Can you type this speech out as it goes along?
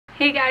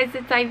Hey guys,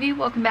 it's Ivy.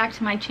 Welcome back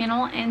to my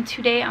channel, and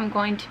today I'm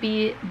going to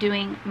be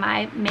doing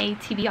my May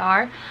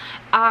TBR.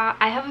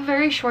 I have a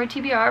very short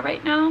TBR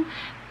right now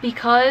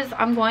because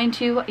I'm going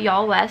to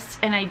Y'all West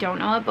and I don't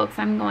know what books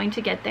I'm going to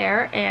get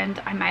there, and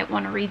I might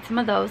want to read some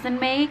of those in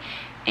May.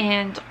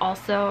 And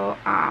also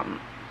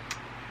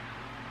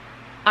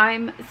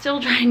I'm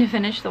still trying to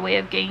finish The Way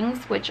of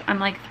Kings, which I'm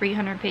like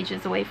 300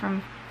 pages away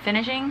from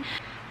finishing.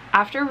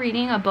 After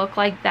reading a book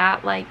like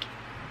that,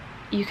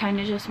 you kind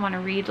of just want to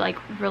read like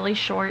really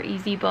short,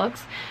 easy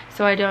books.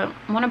 So I don't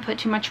want to put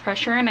too much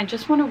pressure, and I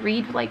just want to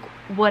read like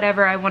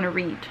whatever I want to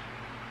read,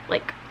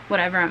 like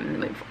whatever I'm in the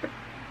mood for.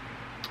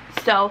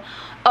 So,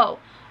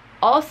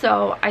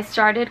 also I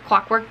started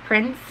Clockwork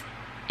Prince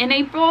in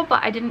April,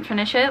 but I didn't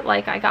finish it.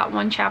 Like, I got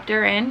one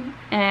chapter in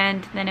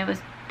and then it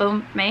was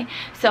boom, May.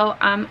 So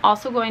I'm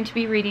also going to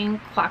be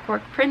reading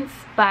Clockwork Prince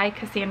by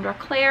Cassandra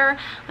Clare.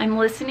 I'm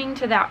listening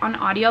to that on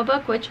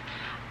audiobook, which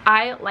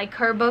I like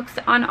her books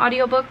on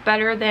audiobook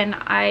better than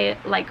I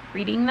like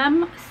reading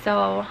them,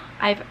 so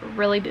I've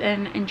really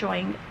been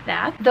enjoying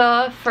that.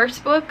 The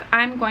first book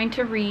I'm going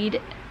to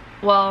read,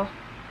 well,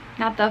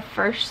 not the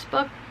first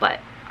book,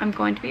 but I'm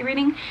going to be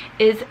reading,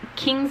 is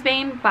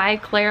Kingsbane by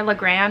Claire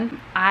Legrand.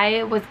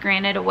 I was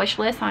granted a wish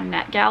list on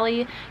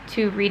NetGalley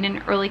to read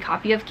an early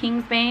copy of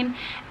Kingsbane,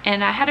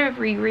 and I had to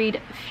reread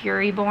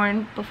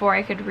Furyborn before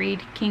I could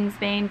read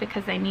Kingsbane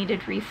because I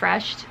needed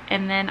refreshed.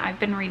 And then I've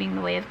been reading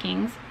The Way of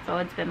Kings, so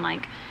it's been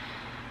like,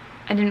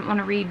 I didn't want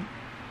to read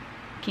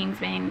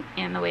Kingsbane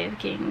and The Way of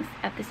Kings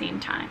at the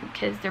same time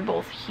because they're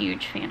both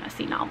huge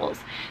fantasy novels.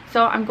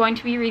 So I'm going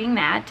to be reading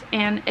that.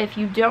 And if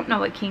you don't know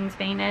what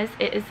Kingsbane is,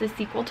 it is the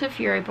sequel to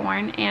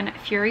Furyborn, and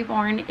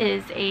Furyborn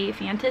is a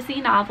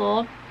fantasy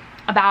novel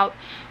about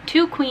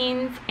two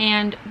queens,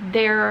 and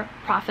they're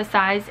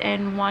prophesized,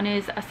 and one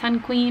is a sun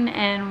queen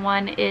and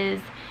one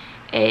is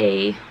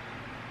a,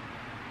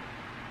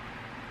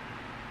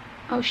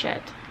 oh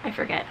shit, I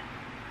forget.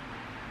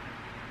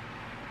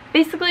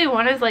 Basically,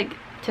 one is like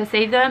to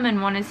save them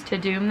and one is to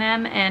doom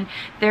them, and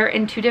they're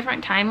in two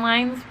different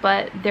timelines,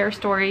 but their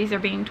stories are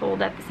being told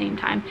at the same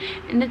time,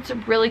 and it's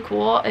really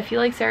cool. If you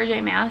like Sarah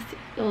J Maas,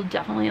 you'll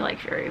definitely like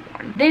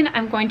Furyborn. Then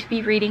I'm going to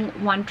be reading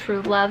One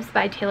True Loves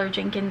by Taylor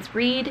Jenkins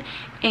Reid,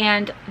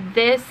 and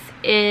this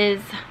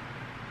is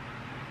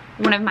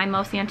one of my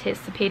most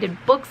anticipated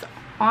books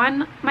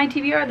on my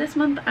TBR this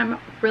month. I'm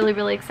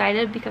really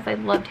excited because I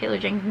love Taylor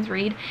Jenkins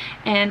Reid,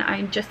 and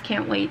I just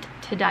can't wait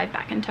to dive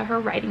back into her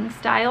writing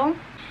style.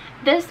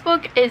 This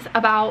book is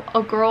about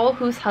a girl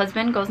whose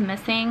husband goes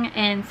missing,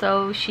 and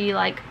so she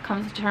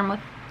comes to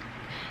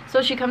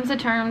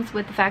terms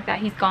with the fact that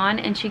he's gone,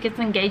 and she gets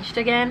engaged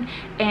again,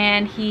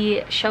 and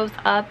he shows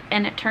up,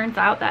 and it turns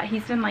out that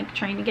he's been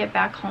trying to get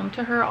back home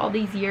to her all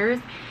these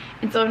years.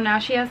 And so now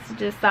she has to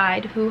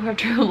decide who her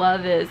true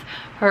love is,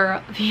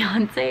 her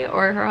fiance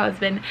or her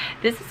husband.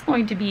 This is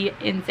going to be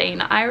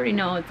insane. I already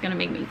know it's going to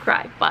make me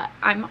cry, but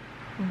I'm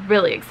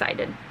really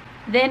excited.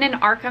 Then an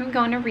arc I'm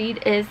going to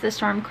read is The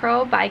Storm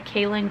Crow by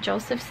Kaylin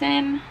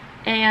Josephson,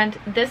 and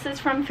this is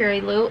from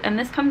Fairy Loot, and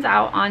this comes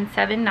out on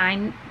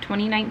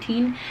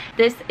 7/9/2019.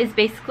 This is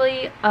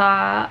basically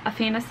a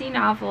fantasy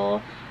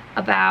novel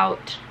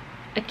about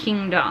a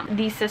kingdom.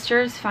 These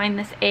sisters find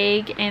this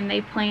egg and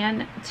they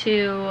plan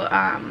to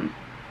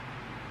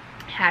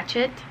hatch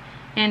it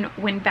and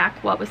win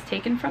back what was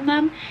taken from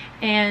them.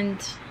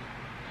 And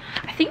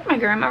I think my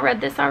grandma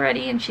read this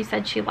already and she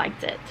said she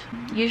liked it.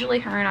 Usually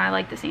her and I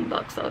like the same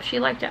book, so if she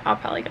liked it, I'm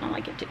probably gonna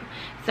like it too.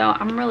 So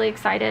I'm really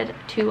excited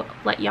to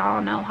let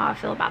y'all know how I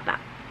feel about that.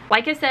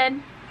 Like I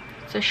said,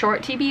 it's a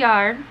short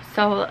TBR,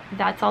 so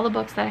that's all the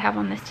books that I have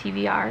on this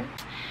TBR.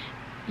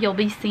 You'll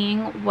be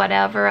seeing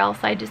whatever else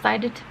I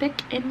decided to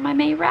pick in my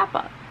May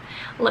wrap-up.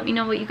 Let me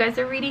know what you guys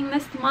are reading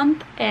this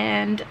month,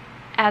 and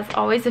as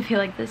always, if you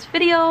like this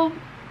video,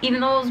 even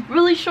though it was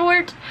really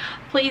short,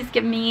 please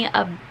give me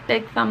a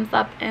big thumbs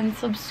up and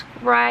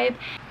subscribe.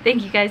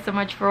 Thank you guys so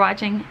much for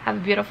watching. Have a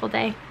beautiful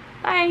day.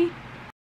 Bye.